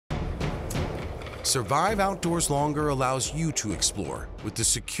Survive outdoors longer allows you to explore with the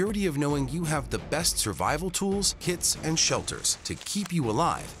security of knowing you have the best survival tools, kits, and shelters to keep you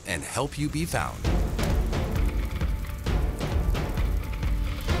alive and help you be found.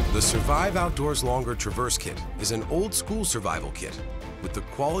 The Survive Outdoors Longer Traverse Kit is an old-school survival kit with the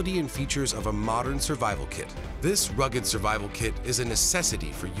quality and features of a modern survival kit. This rugged survival kit is a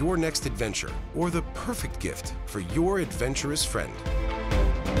necessity for your next adventure or the perfect gift for your adventurous friend.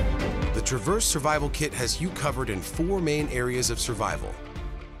 The Traverse Survival Kit has you covered in 4 main areas of survival.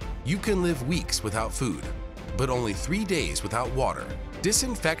 You can live weeks without food, but only 3 days without water.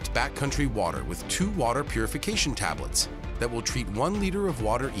 Disinfect backcountry water with 2 water purification tablets that will treat 1 liter of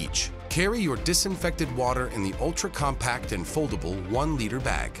water each. Carry your disinfected water in the ultra-compact and foldable 1-liter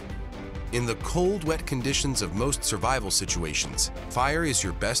bag. In the cold, wet conditions of most survival situations, fire is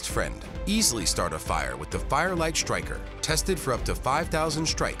your best friend. Easily start a fire with the Firelight Striker, tested for up to 5,000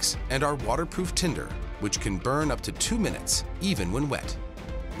 strikes, and our waterproof tinder, which can burn up to 2 minutes, even when wet.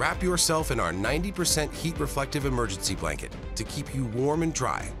 Wrap yourself in our 90% heat-reflective emergency blanket to keep you warm and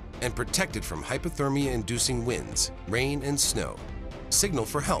dry and protected from hypothermia-inducing winds, rain, and snow. Signal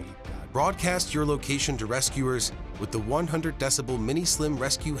for help. Broadcast your location to rescuers with the 100 decibel Mini Slim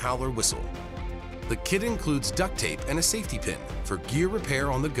Rescue Howler whistle. The kit includes duct tape and a safety pin for gear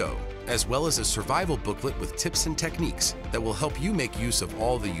repair on the go, as well as a survival booklet with tips and techniques that will help you make use of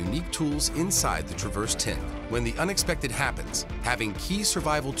all the unique tools inside the Traverse tin. When the unexpected happens, having key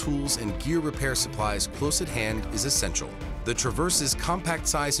survival tools and gear repair supplies close at hand is essential. The Traverse's compact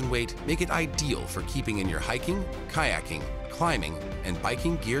size and weight make it ideal for keeping in your hiking, kayaking, climbing, and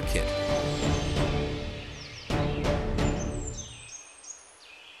biking gear kit.